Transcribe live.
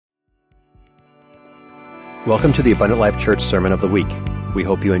Welcome to the Abundant Life Church Sermon of the Week. We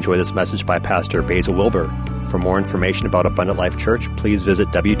hope you enjoy this message by Pastor Basil Wilber. For more information about Abundant Life Church, please visit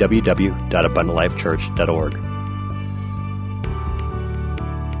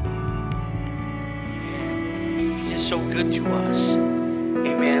www.abundantlifechurch.org. He's just so good to us.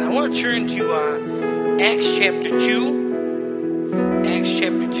 Amen. I want to turn to Acts chapter 2. Acts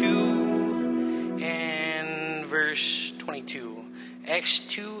chapter 2 and verse 22. Acts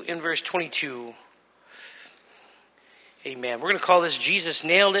 2 and verse 22. Amen. We're going to call this Jesus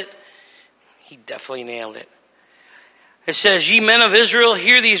Nailed It. He definitely nailed it. It says, "Ye men of Israel,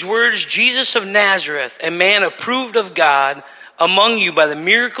 hear these words. Jesus of Nazareth, a man approved of God among you by the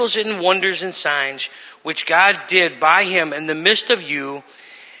miracles and wonders and signs, which God did by him in the midst of you,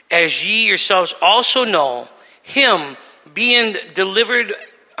 as ye yourselves also know, him being delivered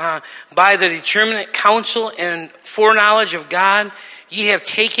by the determinate counsel and foreknowledge of God, ye have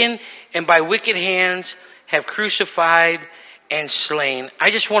taken, and by wicked hands have crucified and slain." I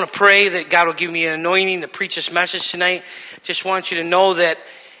just want to pray that God will give me an anointing to preach this message tonight. Just want you to know that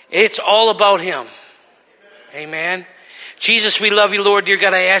it's all about him. Amen. Jesus, we love you, Lord. Dear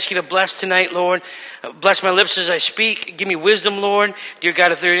God, I ask you to bless tonight, Lord. Bless my lips as I speak. Give me wisdom, Lord. Dear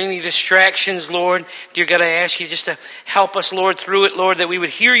God, if there are any distractions, Lord, dear God, I ask you just to help us, Lord, through it, Lord, that we would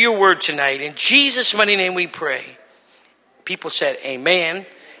hear your word tonight. In Jesus' mighty name we pray. People said amen.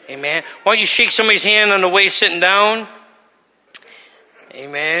 Amen. Why don't you shake somebody's hand on the way sitting down?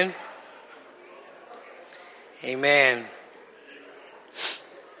 Amen. Amen.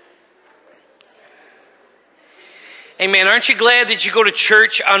 Amen. Aren't you glad that you go to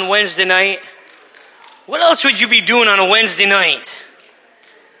church on Wednesday night? What else would you be doing on a Wednesday night?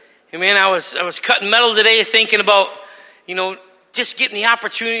 Amen. I was cutting metal today thinking about, just getting the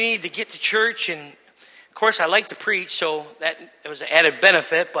opportunity to get to church. And of course, I like to preach, so that it was an added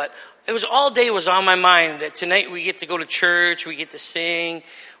benefit. But it was all day was on my mind that tonight we get to go to church, we get to sing,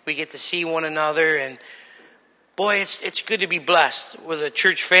 we get to see one another. And boy, it's good to be blessed with a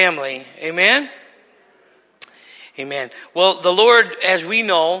church family. Amen? Amen. Well, the Lord, as we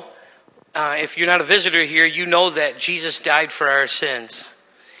know, if you're not a visitor here, you know that Jesus died for our sins.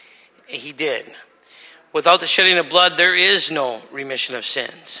 He did. Without the shedding of blood, there is no remission of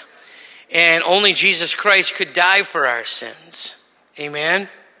sins. And only Jesus Christ could die for our sins. Amen?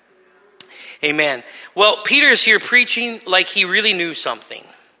 Amen. Well, Peter is here preaching like he really knew something.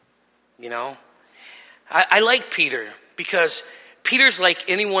 I like Peter because Peter's like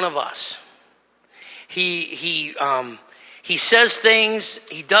any one of us. He says things,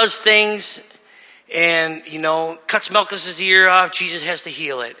 he does things, and, cuts Malchus's ear off. Jesus has to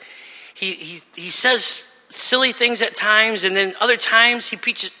heal it. He says silly things at times, and then other times he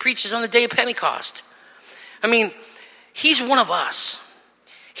preaches on the day of Pentecost. I mean, he's one of us.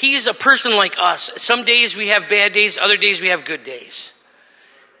 He's a person like us. Some days we have bad days, other days we have good days.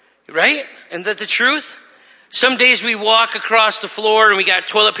 Right? Isn't that the truth? Some days we walk across the floor and we got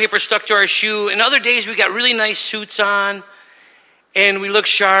toilet paper stuck to our shoe, and other days we got really nice suits on and we look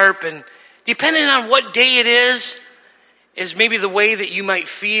sharp. And depending on what day it is maybe the way that you might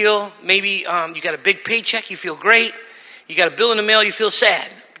feel. Maybe you got a big paycheck, you feel great. You got a bill in the mail, you feel sad.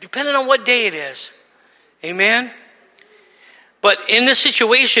 Depending on what day it is. Amen? But in this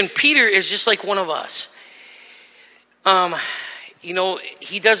situation, Peter is just like one of us.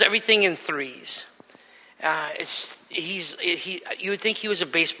 He does everything in threes. You would think he was a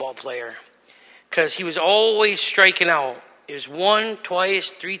baseball player because he was always striking out. It was 1,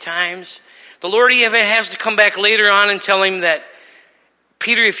 twice, 3 times. The Lord even has to come back later on and tell him that,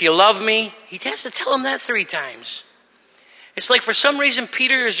 Peter, if you love me, he has to tell him that 3 times. It's like for some reason,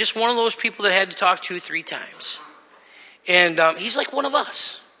 Peter is just one of those people that had to talk 2, 3 times. And he's like one of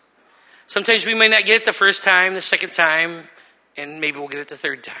us. Sometimes we might not get it the first time, the second time, and maybe we'll get it the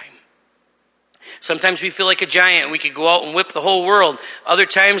third time. Sometimes we feel like a giant and we could go out and whip the whole world. Other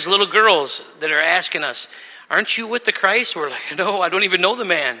times, little girls that are asking us, "Aren't you with the Christ?" We're like, "No, I don't even know the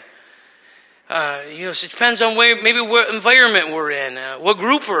man." It depends on maybe what environment we're in, what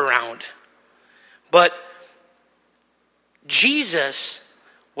group we're around. But Jesus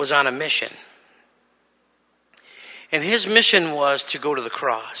was on a mission. And his mission was to go to the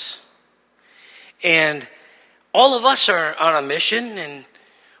cross. And all of us are on a mission, and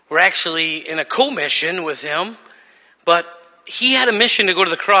we're actually in a co-mission with him. But he had a mission to go to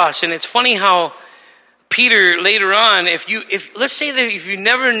the cross. And it's funny how Peter later on, let's say that if you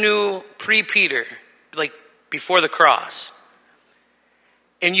never knew pre-Peter, like before the cross,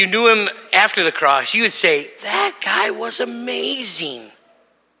 and you knew him after the cross, you would say, that guy was amazing.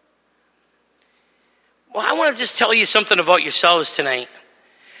 Well, I want to just tell you something about yourselves tonight.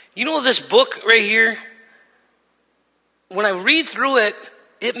 You know this book right here? when I read through it,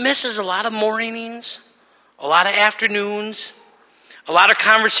 it misses a lot of mornings, a lot of afternoons, a lot of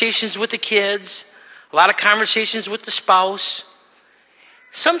conversations with the kids, a lot of conversations with the spouse.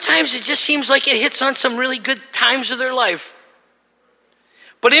 Sometimes it just seems like it hits on some really good times of their life.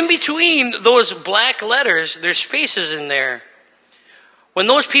 But in between those black letters, there's spaces in there. When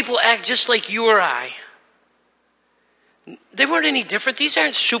those people act just like you or I, they weren't any different. These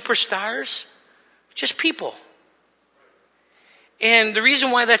aren't superstars, just people. And the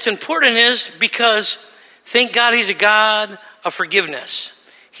reason why that's important is because, thank God, he's a God of forgiveness.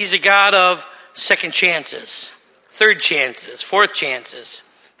 He's a God of second chances, third chances, fourth chances.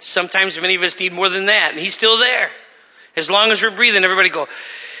 Sometimes many of us need more than that, and he's still there. As long as we're breathing, everybody go,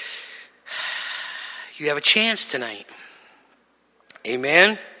 you have a chance tonight.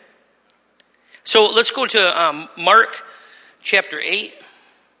 Amen. So let's go to Mark chapter 8.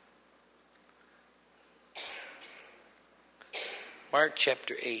 Mark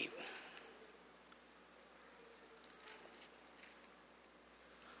chapter 8.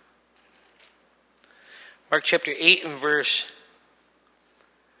 Mark chapter 8 and verse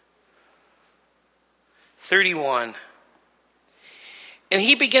 31. And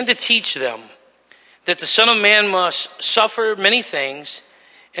he began to teach them that the Son of Man must suffer many things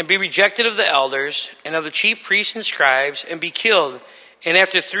and be rejected of the elders and of the chief priests and scribes and be killed, and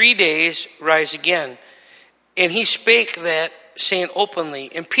after 3 days rise again. And he spake that, saying openly,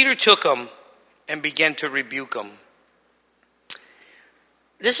 and Peter took him and began to rebuke him.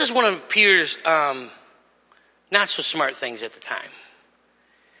 This is one of Peter's not so smart things at the time.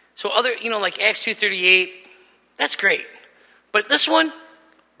 So other, like Acts 2:38, that's great. But this one,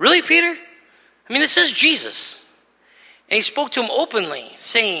 really, Peter? I mean, this is Jesus. And he spoke to him openly,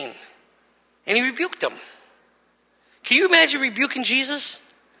 saying, and he rebuked him. Can you imagine rebuking Jesus?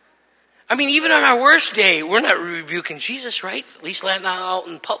 I mean, even on our worst day, we're not rebuking Jesus, right? At least not out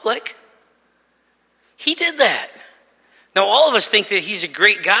in public. He did that. Now, all of us think that he's a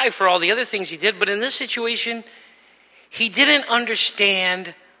great guy for all the other things he did, but in this situation, he didn't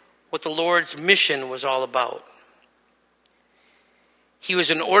understand what the Lord's mission was all about. He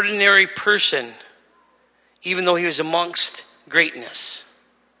was an ordinary person, even though he was amongst greatness.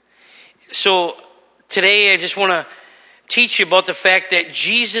 So today I just want to teach you about the fact that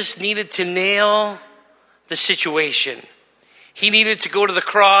Jesus needed to nail the situation. He needed to go to the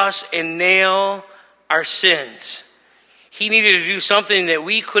cross and nail our sins. He needed to do something that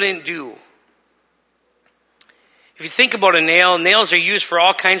we couldn't do. If you think about a nail, nails are used for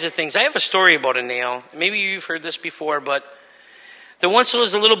all kinds of things. I have a story about a nail. Maybe you've heard this before, but there once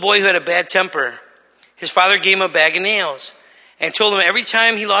was a little boy who had a bad temper. His father gave him a bag of nails and told him every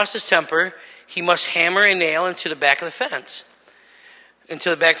time he lost his temper, he must hammer a nail into the back of the fence.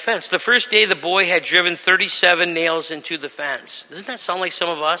 The first day, the boy had driven 37 nails into the fence. Doesn't that sound like some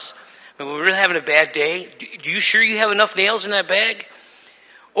of us? When we're really having a bad day, do you sure you have enough nails in that bag?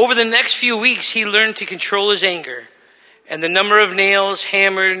 Over the next few weeks, he learned to control his anger, and the number of nails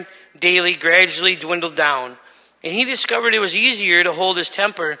hammered daily gradually dwindled down. And he discovered it was easier to hold his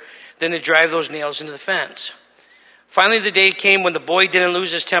temper than to drive those nails into the fence. Finally, the day came when the boy didn't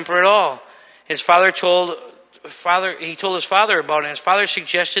lose his temper at all. He told his father about it. And his father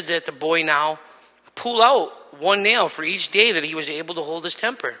suggested that the boy now pull out one nail for each day that he was able to hold his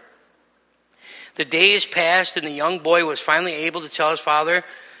temper. The days passed, and the young boy was finally able to tell his father,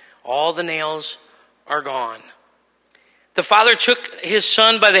 all the nails are gone. The father took his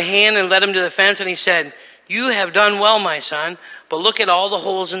son by the hand and led him to the fence, and he said, you have done well, my son, but look at all the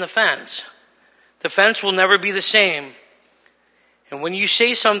holes in the fence. The fence will never be the same. And when you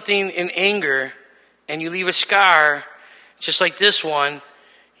say something in anger and you leave a scar, just like this one,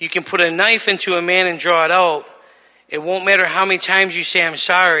 you can put a knife into a man and draw it out. It won't matter how many times you say, I'm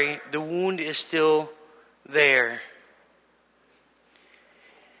sorry, the wound is still there.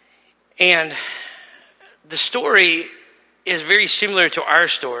 And the story is very similar to our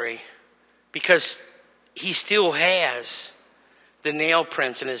story because he still has the nail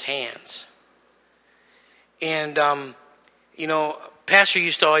prints in his hands. And, Pastor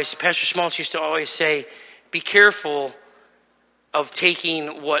Schmaltz used to always say, be careful of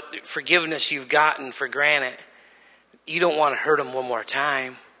taking what forgiveness you've gotten for granted. You don't want to hurt him one more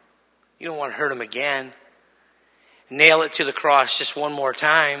time. You don't want to hurt him again. Nail it to the cross just one more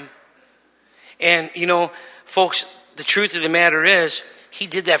time. And, folks, the truth of the matter is, he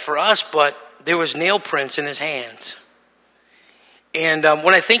did that for us, but there was nail prints in his hands. And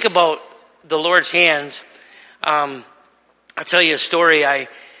when I think about the Lord's hands, I'll tell you a story. I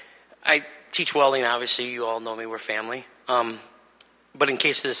teach welding, obviously. You all know me. We're family. But in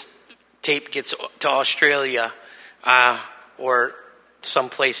case this tape gets to Australia, or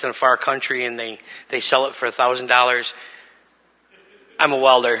someplace in a far country and they sell it for $1,000. I'm a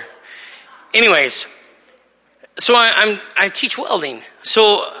welder. Anyways, so I teach welding.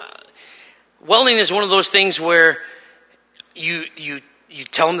 So welding is one of those things where you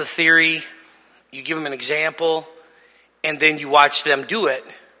tell them the theory, you give them an example, and then you watch them do it.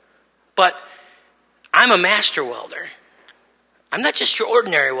 But I'm a master welder. I'm not just your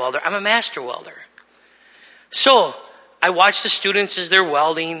ordinary welder. I'm a master welder. So I watch the students as they're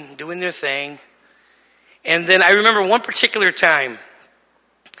welding, doing their thing. And then I remember one particular time,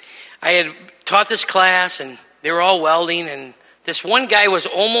 I had taught this class, and they were all welding, and this one guy was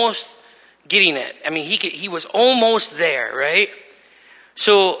almost getting it. I mean, he was almost there, right?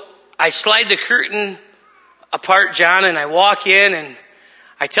 So I slide the curtain apart, John, and I walk in, and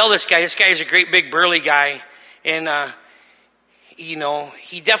I tell this guy is a great big burly guy, and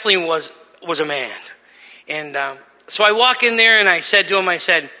he definitely was a man. And so I walk in there, and I said to him,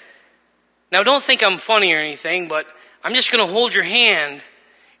 now don't think I'm funny or anything, but I'm just going to hold your hand,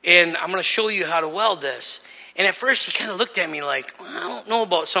 and I'm going to show you how to weld this. And at first he kind of looked at me like, well, I don't know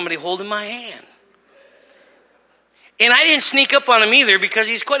about somebody holding my hand. And I didn't sneak up on him either, because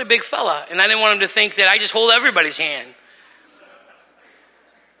he's quite a big fella, and I didn't want him to think that I just hold everybody's hand.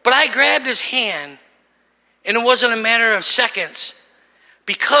 But I grabbed his hand, and it wasn't a matter of seconds.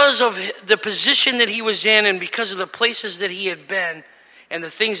 Because of the position that he was in, and because of the places that he had been, and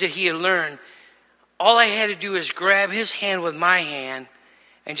the things that he had learned, all I had to do is grab his hand with my hand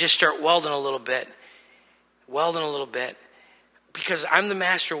and just start welding a little bit, because I'm the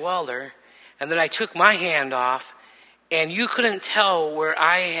master welder. And then I took my hand off, and you couldn't tell where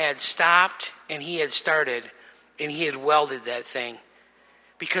I had stopped and he had started, and he had welded that thing,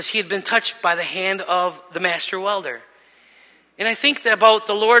 because he had been touched by the hand of the master welder. And I think about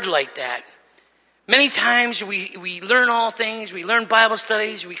the Lord like that. Many times we learn all things, we learn Bible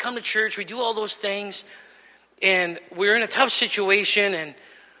studies, we come to church, we do all those things, and we're in a tough situation, and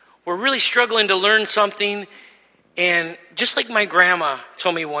we're really struggling to learn something. And just like my grandma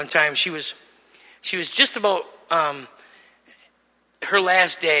told me one time, she was just about her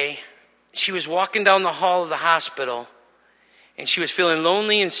last day. She was walking down the hall of the hospital, and she was feeling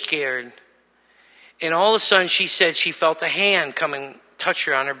lonely and scared. And all of a sudden, she said she felt a hand come and touch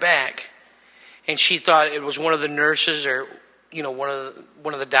her on her back. And she thought it was one of the nurses, or one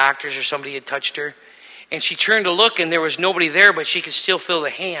of the doctors, or somebody had touched her. And she turned to look, and there was nobody there, but she could still feel the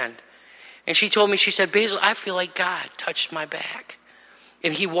hand. And she told me, she said, Basil, I feel like God touched my back.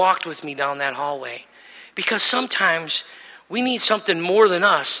 And he walked with me down that hallway. Because sometimes we need something more than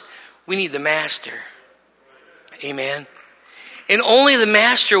us. We need the master. Amen. And only the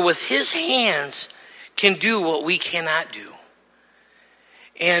master with his hands can do what we cannot do.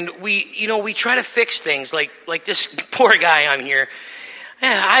 And we try to fix things like this poor guy on here.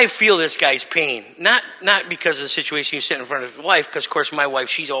 I feel this guy's pain. Not because of the situation you sit in front of his wife, because of course my wife,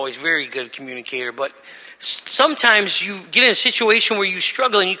 she's always very good communicator, but sometimes you get in a situation where you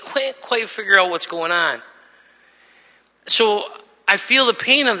struggle and you can't quite figure out what's going on. So I feel the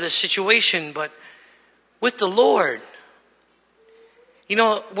pain of this situation, but with the Lord,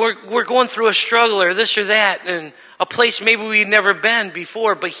 we're going through a struggle or this or that, and a place maybe we'd never been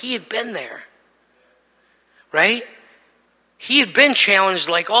before, but he had been there, right? He had been challenged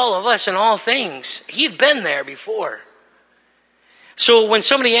like all of us in all things. He had been there before. So when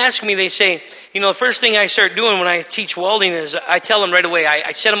somebody asks me, they say, the first thing I start doing when I teach welding is I tell them right away,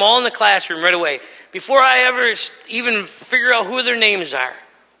 I set them all in the classroom right away. Before I ever even figure out who their names are,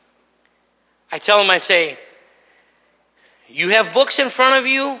 I tell them, I say, you have books in front of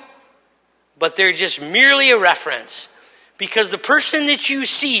you, but they're just merely a reference. Because the person that you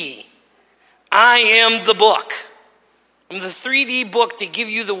see, I am the book. I'm the 3D book to give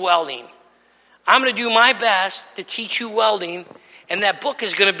you the welding. I'm going to do my best to teach you welding, and that book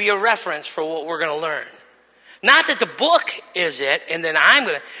is going to be a reference for what we're going to learn. Not that the book is it, and then I'm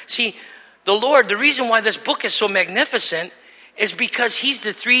going to... See, the Lord, the reason why this book is so magnificent is because he's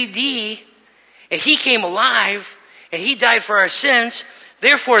the 3D, and he came alive, and he died for our sins.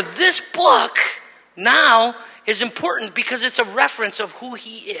 Therefore, this book now is important because it's a reference of who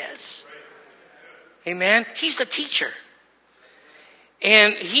he is. Amen? He's the teacher.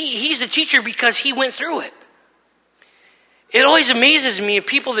 And he's the teacher because he went through it. It always amazes me of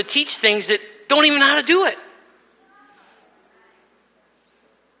people that teach things that don't even know how to do it.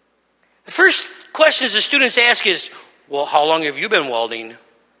 The first questions the students ask is, well, how long have you been welding?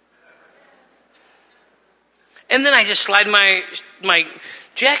 And then I just slide my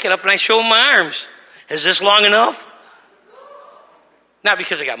jacket up and I show them my arms. Is this long enough? Not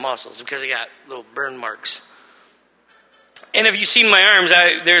because I got muscles, because I got little burn marks. And if you've seen my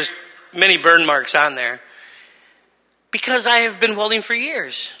arms, there's many burn marks on there. Because I have been welding for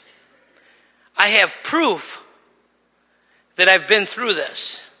years. I have proof that I've been through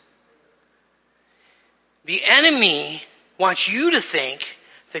this. The enemy wants you to think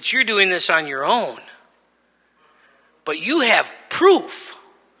that you're doing this on your own. But you have proof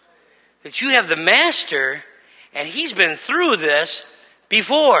that you have the master, and he's been through this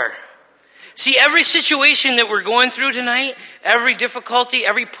before. See, every situation that we're going through tonight, every difficulty,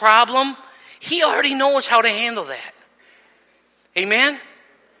 every problem, he already knows how to handle that. Amen?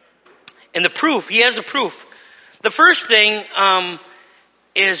 And the proof, he has the proof. The first thing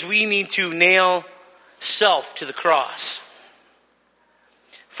is we need to nail self to the cross.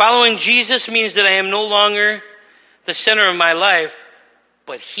 Following Jesus means that I am no longer the center of my life,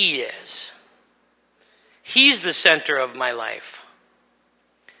 but he is. He's the center of my life.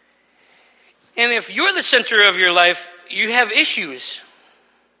 And if you're the center of your life, you have issues.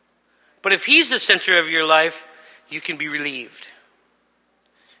 But if he's the center of your life, you can be relieved.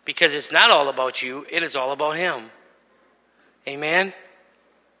 Because it's not all about you, it is all about him. Amen?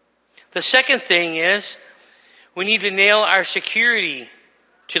 The second thing is we need to nail our security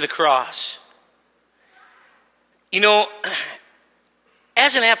to the cross. You know,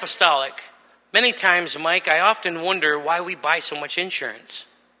 as an apostolic, many times, Mike, I often wonder why we buy so much insurance.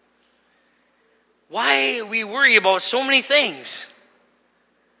 Why we worry about so many things.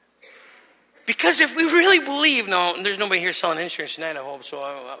 Because if we really believe, no, there's nobody here selling insurance tonight, I hope, so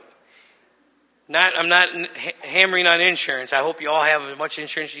I'm not hammering on insurance. I hope you all have as much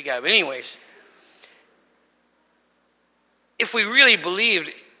insurance as you got. But anyways, if we really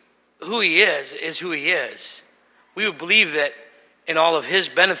believed who he is who he is, we would believe that in all of his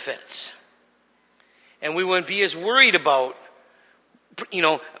benefits. And we wouldn't be as worried about,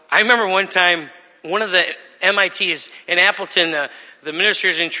 I remember one time, one of the MITs in Appleton, the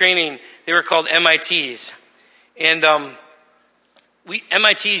ministers in training, they were called MITs. And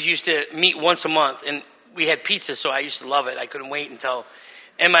MITs used to meet once a month, and we had pizza, so I used to love it. I couldn't wait until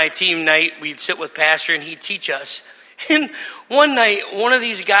MIT night. We'd sit with Pastor, and he'd teach us. And one night, one of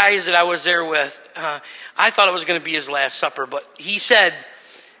these guys that I was there with, I thought it was going to be his last supper, but he said,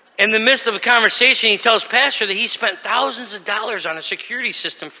 in the midst of a conversation, he tells Pastor that he spent thousands of dollars on a security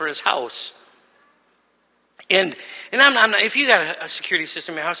system for his house. And I'm not, if you got a security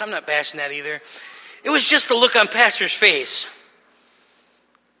system in your house, I'm not bashing that either. It was just the look on Pastor's face.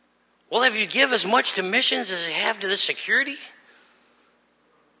 Well, have you give as much to missions as you have to this security?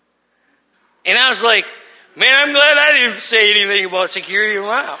 And I was like, man, I'm glad I didn't say anything about security.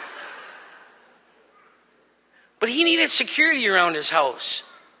 Wow. But he needed security around his house.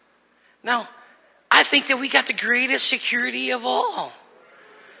 Now, I think that we got the greatest security of all.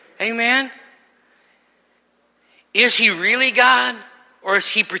 Amen? Is he really God, or is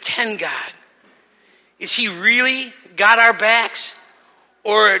he pretend God? Is he really got our backs,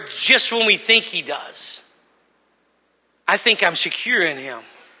 or just when we think he does? I think I'm secure in him.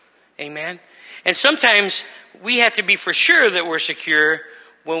 Amen? And sometimes we have to be for sure that we're secure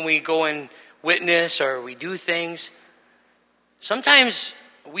when we go and witness or we do things. Sometimes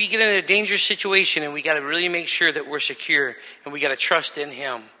we get in a dangerous situation and we got to really make sure that we're secure and we got to trust in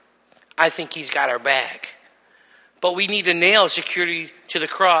him. I think he's got our back. But we need to nail security to the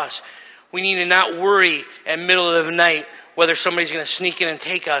cross. We need to not worry at middle of the night whether somebody's going to sneak in and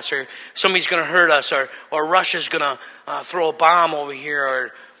take us, or somebody's going to hurt us, or Russia's going to throw a bomb over here,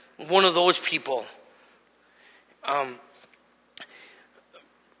 or one of those people.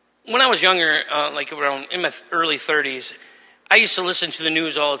 When I was younger, like around in my early 30s, I used to listen to the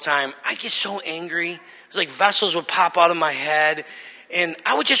news all the time. I get so angry. It was like vessels would pop out of my head. And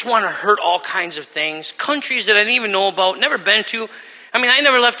I would just want to hurt all kinds of things. Countries that I didn't even know about, never been to. I mean, I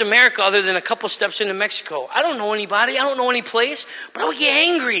never left America other than a couple steps into Mexico. I don't know anybody. I don't know any place. But I would get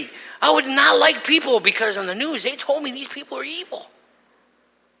angry. I would not like people because on the news, they told me these people are evil.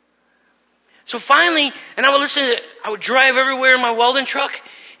 So finally, and I would drive everywhere in my welding truck,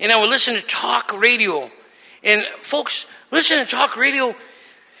 and I would listen to talk radio. And folks, listen to talk radio.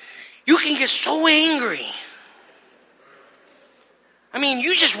 You can get so angry. I mean,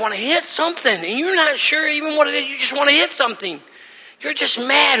 you just want to hit something, and you're not sure even what it is. You just want to hit something. You're just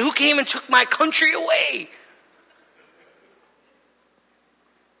mad. Who came and took my country away?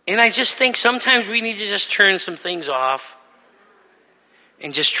 And I just think sometimes we need to just turn some things off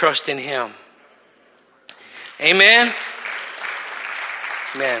and just trust in him. Amen?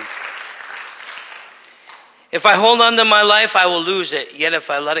 Amen. If I hold on to my life, I will lose it. Yet if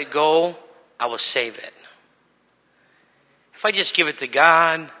I let it go, I will save it. If I just give it to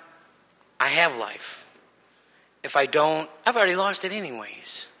God, I have life. If I don't, I've already lost it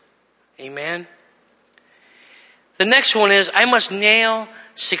anyways. Amen? The next one is, I must nail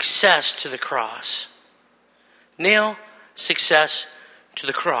success to the cross. Nail success to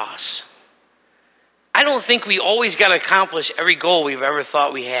the cross. I don't think we always got to accomplish every goal we've ever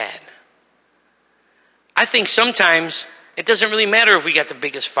thought we had. I think sometimes it doesn't really matter if we got the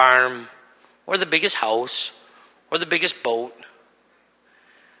biggest farm or the biggest house or the biggest boat.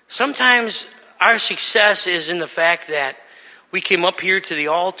 Sometimes our success is in the fact that we came up here to the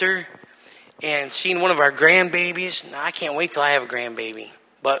altar and seen one of our grandbabies. Now, I can't wait till I have a grandbaby.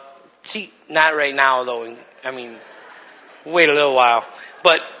 But, see, not right now, though. I mean, wait a little while.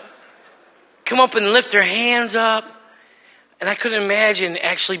 But come up and lift their hands up. And I couldn't imagine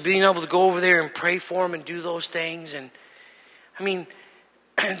actually being able to go over there and pray for them and do those things. And, I mean,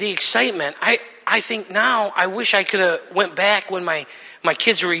 the excitement. I think now, I wish I could have went back when my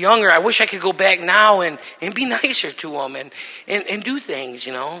kids were younger. I wish I could go back now and be nicer to them and do things,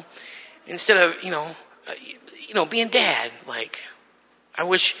 instead of, being dad. Like, I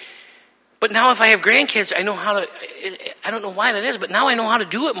wish. But now if I have grandkids, I know how to, I don't know why that is, but now I know how to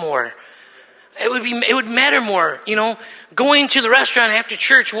do it more. It would matter more, Going to the restaurant after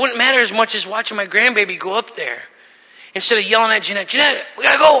church wouldn't matter as much as watching my grandbaby go up there. Instead of yelling at Jeanette, we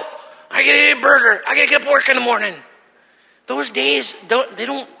gotta go. I gotta eat a burger. I gotta get up work in the morning. Those days,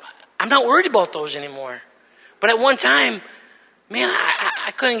 I'm not worried about those anymore. But at one time, man,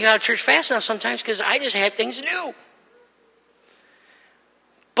 I couldn't get out of church fast enough sometimes because I just had things to do.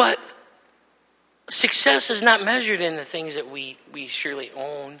 But success is not measured in the things that we surely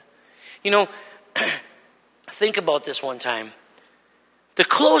own. Think about this one time. The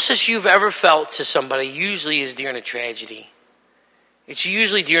closest you've ever felt to somebody usually is during a tragedy. It's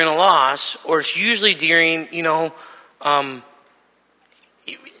usually during a loss, or it's usually during, I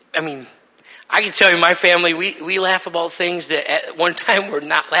can tell you my family, we laugh about things that at one time were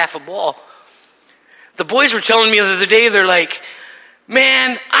not laughable. The boys were telling me the other day, they're like,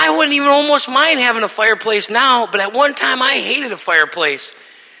 man, I wouldn't even almost mind having a fireplace now, but at one time I hated a fireplace.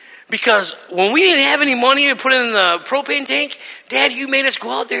 Because when we didn't have any money to put in the propane tank, Dad, you made us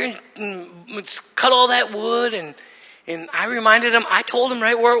go out there and cut all that wood. And I reminded him, I told him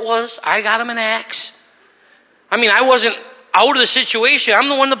right where it was. I got him an axe. I wasn't out of the situation. I'm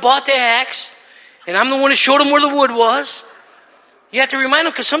the one that bought the axe. And I'm the one that showed him where the wood was. You have to remind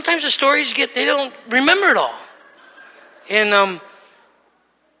them, because sometimes the stories they don't remember it all. And,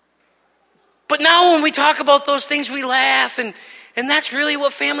 but now when we talk about those things, we laugh, and that's really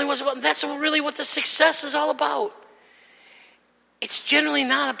what family was about. That's really what the success is all about. It's generally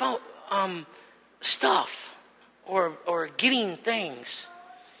not about stuff or getting things.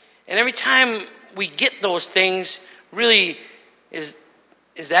 And every time we get those things, really, is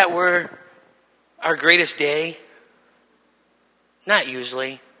that where our greatest day? Not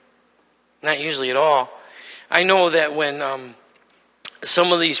usually. Not usually at all. I know that when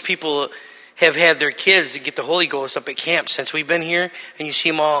some of these people have had their kids get the Holy Ghost up at camp since we've been here, and you see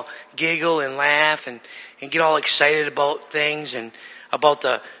them all giggle and laugh and get all excited about things, and about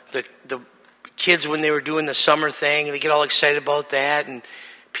the kids when they were doing the summer thing, and they get all excited about that, and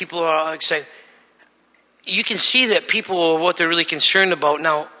people are all excited. You can see that people are what they're really concerned about.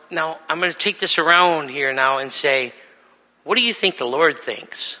 Now I'm going to take this around here now and say, what do you think the Lord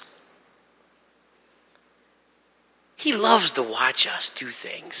thinks? He loves to watch us do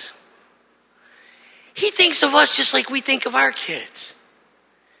things. He thinks of us just like we think of our kids.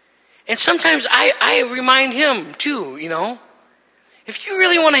 And sometimes I remind him too, If you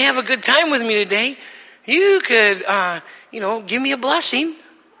really want to have a good time with me today, you could, give me a blessing.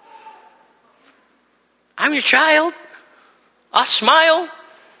 I'm your child. I'll smile.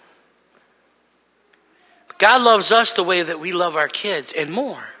 God loves us the way that we love our kids and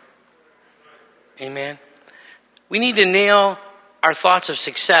more. Amen. We need to nail our thoughts of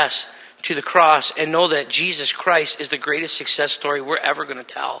success to the cross and know that Jesus Christ is the greatest success story we're ever going to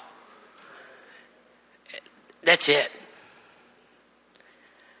tell. That's it.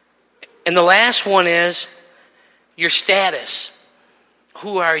 And the last one is your status.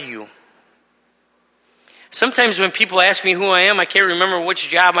 Who are you? Sometimes when people ask me who I am, I can't remember which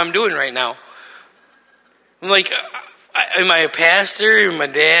job I'm doing right now. I'm like, am I a pastor? Am I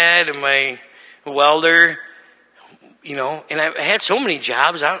a dad? Am I a welder? And I've had so many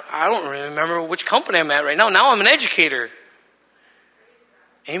jobs, I don't really remember which company I'm at right now. Now I'm an educator.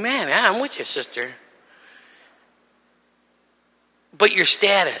 Amen. Yeah, I'm with you, sister. But your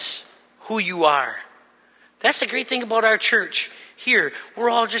status, who you are. That's the great thing about our church. Here, we're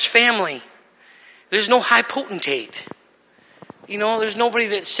all just family. There's no high potentate. There's nobody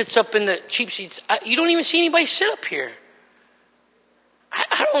that sits up in the cheap seats. You don't even see anybody sit up here.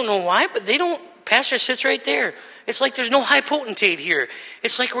 I don't know why, but they don't. Pastor sits right there. It's like there's no high potentate here.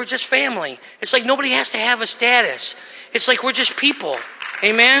 It's like we're just family. It's like nobody has to have a status. It's like we're just people.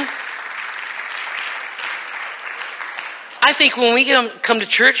 Amen? I think when we come to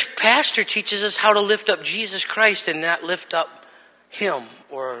church, Pastor teaches us how to lift up Jesus Christ and not lift up him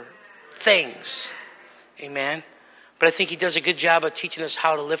or things. Amen? But I think he does a good job of teaching us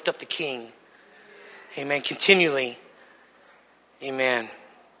how to lift up the King. Amen. Continually. Amen.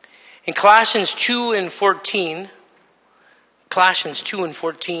 In Colossians 2 and 14,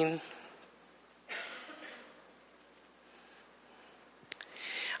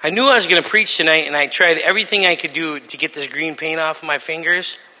 I knew I was going to preach tonight, and I tried everything I could do to get this green paint off my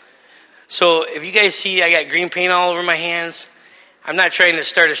fingers. So if you guys see I got green paint all over my hands, I'm not trying to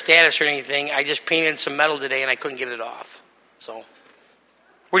start a status or anything. I just painted some metal today, and I couldn't get it off. So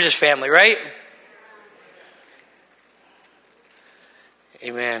we're just family, right?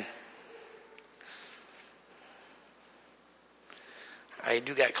 Amen. I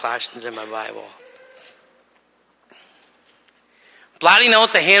do got Colossians in my Bible. Blotting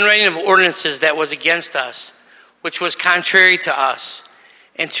out the handwriting of ordinances that was against us, which was contrary to us,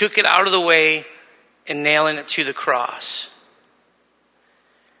 and took it out of the way and nailing it to the cross.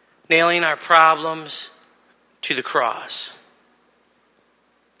 Nailing our problems to the cross.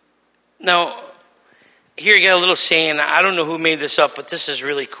 Now, here you got a little saying. I don't know who made this up, but this is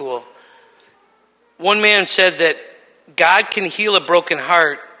really cool. One man said that God can heal a broken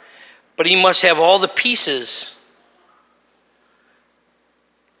heart, but he must have all the pieces.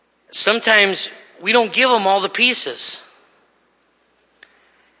 Sometimes we don't give him all the pieces.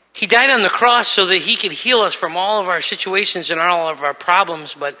 He died on the cross so that he could heal us from all of our situations and all of our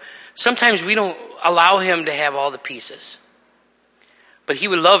problems, but sometimes we don't allow him to have all the pieces. But he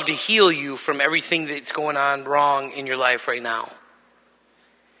would love to heal you from everything that's going on wrong in your life right now.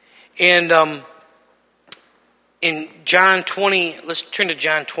 And in John 20, let's turn to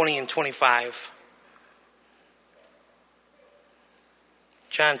John 20 and 25.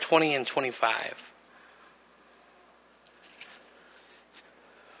 John 20 and 25.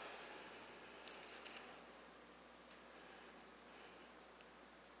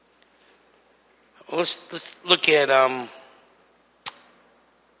 Let's look at, let's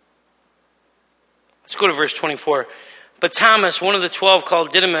go to verse 24. But Thomas, one of the 12 called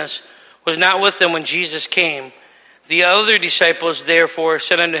Didymus, was not with them when Jesus came. The other disciples therefore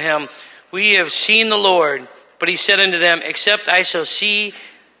said unto him, We have seen the Lord. But he said unto them, Except I shall see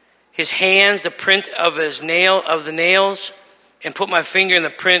his hands, the print of the nails, and put my finger in the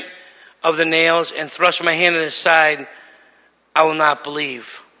print of the nails, and thrust my hand in his side, I will not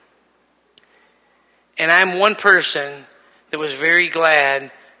believe. And I'm one person that was very glad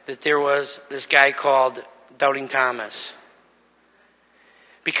that there was this guy called Doubting Thomas.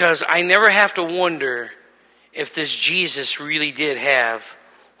 Because I never have to wonder if this Jesus really did have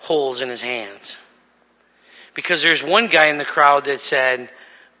holes in his hands. Because there's one guy in the crowd that said,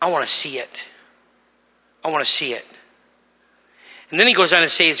 I want to see it. I want to see it. And then he goes on to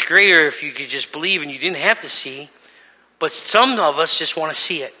say it's greater if you could just believe and you didn't have to see. But some of us just want to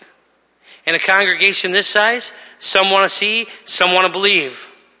see it. In a congregation this size, some want to see, some want to believe.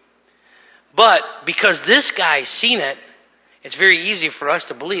 But because this guy's seen it, it's very easy for us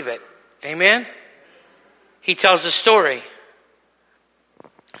to believe it. Amen? He tells the story.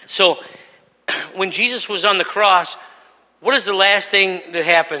 So, when Jesus was on the cross, what is the last thing that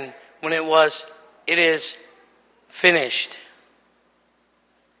happened when it is finished?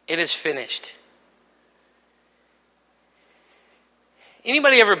 It is finished.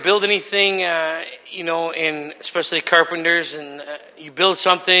 Anybody ever build anything, in especially carpenters, and you build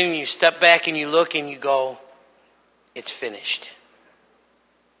something, and you step back and you look and you go, it's finished.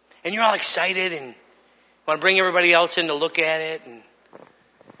 And you're all excited and want to bring everybody else in to look at it, and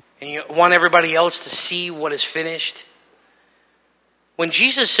you want everybody else to see what is finished. When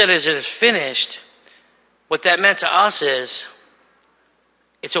Jesus said it is finished, what that meant to us is,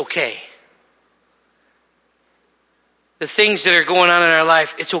 it's okay. The things that are going on in our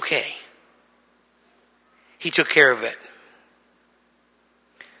life, it's okay. He took care of it.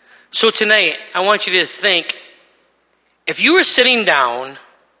 So tonight, I want you to think, if you were sitting down,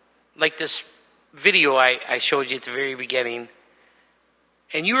 like this video I showed you at the very beginning,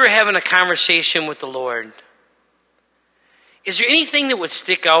 and you were having a conversation with the Lord, is there anything that would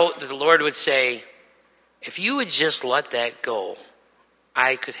stick out that the Lord would say, if you would just let that go,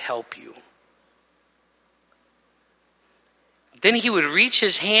 I could help you? Then he would reach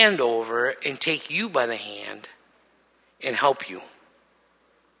his hand over and take you by the hand and help you.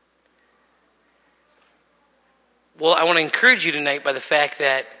 Well, I want to encourage you tonight by the fact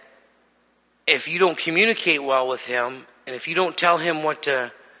that if you don't communicate well with him, and if you don't tell him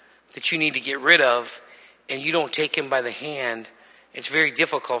that you need to get rid of, and you don't take him by the hand, it's very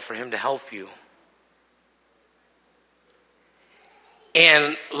difficult for him to help you.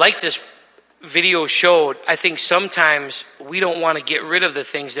 And like this video showed, I think sometimes we don't want to get rid of the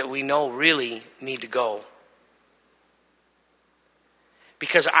things that we know really need to go.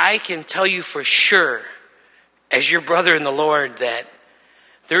 Because I can tell you for sure, as your brother in the Lord, that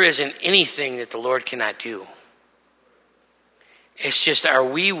there isn't anything that the Lord cannot do. It's just, are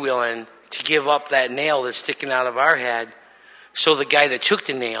we willing to give up that nail that's sticking out of our head so the guy that took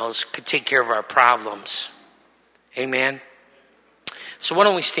the nails could take care of our problems? Amen? So why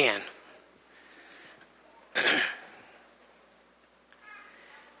don't we stand? I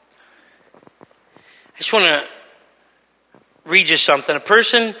just want to read you something. A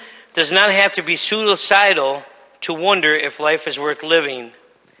person does not have to be suicidal to wonder if life is worth living.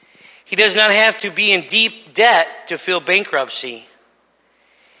 He does not have to be in deep debt to feel bankruptcy.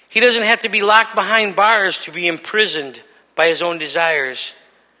 He doesn't have to be locked behind bars to be imprisoned by his own desires.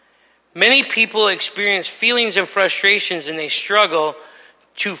 Many people experience feelings and frustrations, and they struggle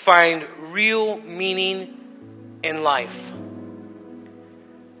to find real meaning in life.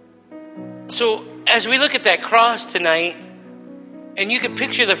 So as we look at that cross tonight, and you can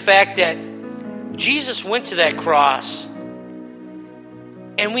picture the fact that Jesus went to that cross,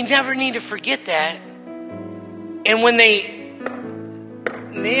 and we never need to forget that. And when they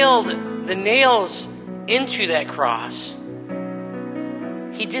nailed the nails into that cross,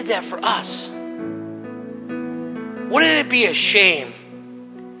 he did that for us. Wouldn't it be a shame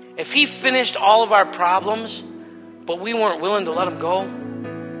if he finished all of our problems, but we weren't willing to let him go?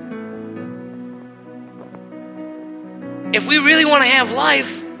 If we really want to have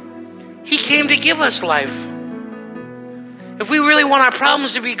life, he came to give us life. If we really want our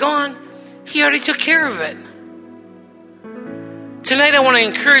problems to be gone, he already took care of it. Tonight I want to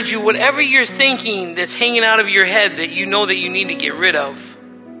encourage you, whatever you're thinking that's hanging out of your head that you know that you need to get rid of,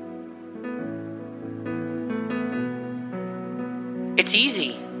 it's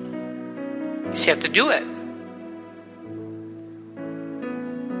easy. You just have to do it.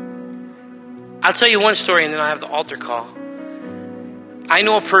 I'll tell you one story and then I'll have the altar call. I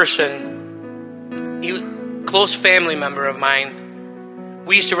know a person, a close family member of mine.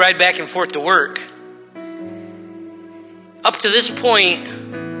 We used to ride back and forth to work. Up to this point,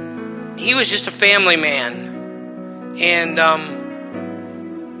 he was just a family man. And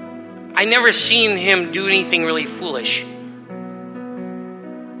I never seen him do anything really foolish.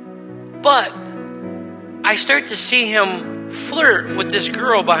 But I start to see him flirt with this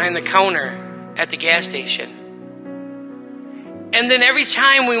girl behind the counter at the gas station. And then every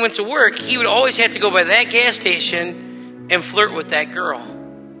time we went to work, he would always have to go by that gas station and flirt with that girl.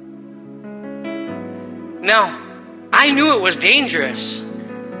 Now, I knew it was dangerous,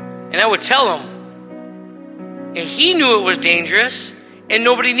 and I would tell him. And he knew it was dangerous, and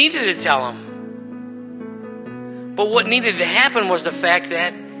nobody needed to tell him. But what needed to happen was the fact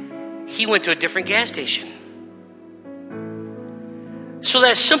that he went to a different gas station. So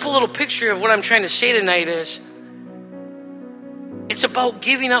that simple little picture of what I'm trying to say tonight is, it's about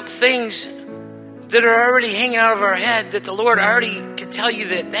giving up things that are already hanging out of our head that the Lord already can tell you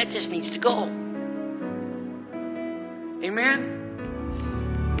that just needs to go. Amen?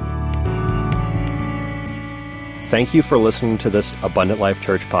 Thank you for listening to this Abundant Life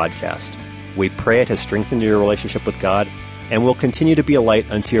Church podcast. We pray it has strengthened your relationship with God and will continue to be a light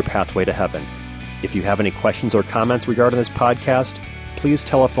unto your pathway to heaven. If you have any questions or comments regarding this podcast, please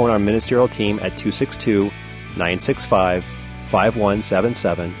telephone our ministerial team at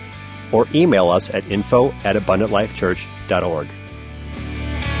 262-965-5177 or email us at info@abundantlifechurch.org.